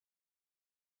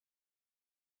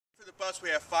the bus. We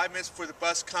have 5 minutes before the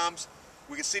bus comes.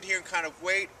 We can sit here and kind of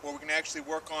wait, or we can actually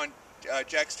work on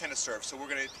Jack's tennis serve. So we're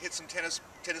going to hit some tennis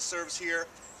serves here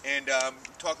and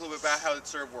talk a little bit about how the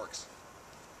serve works.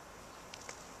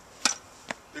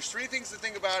 There's 3 things to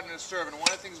think about in a serve, and one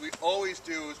of the things we always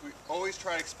do is we always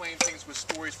try to explain things with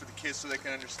stories for the kids so they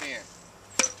can understand.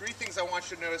 3 things I want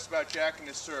you to notice about Jack and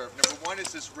his serve. Number 1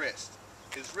 is his wrist.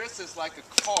 His wrist is like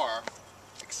a car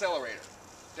accelerator.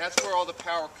 That's where all the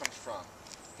power comes from.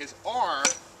 His arm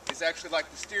is actually like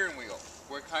the steering wheel,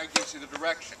 where it kind of gives you the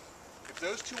direction. If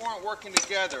those 2 aren't working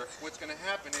together, what's going to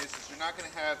happen is you're not going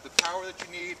to have the power that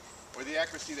you need or the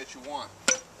accuracy that you want.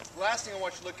 The last thing I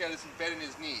want you to look at is embedding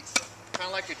his knees. Kind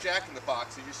of like a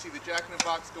jack-in-the-box. If you see the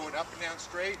jack-in-the-box going up and down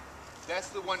straight, that's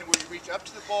the one where you reach up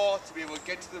to the ball to be able to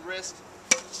get to the wrist,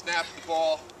 snap the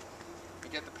ball,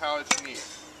 and get the power that you need.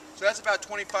 So that's about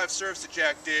 25 serves that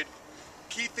Jack did.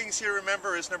 Key things here to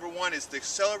remember is number 1 is the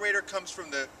accelerator comes from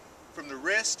the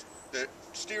wrist, the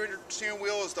steering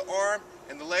wheel is the arm,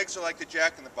 and the legs are like the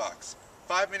jack-in-the-box.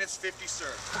 5 minutes, 50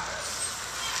 serves.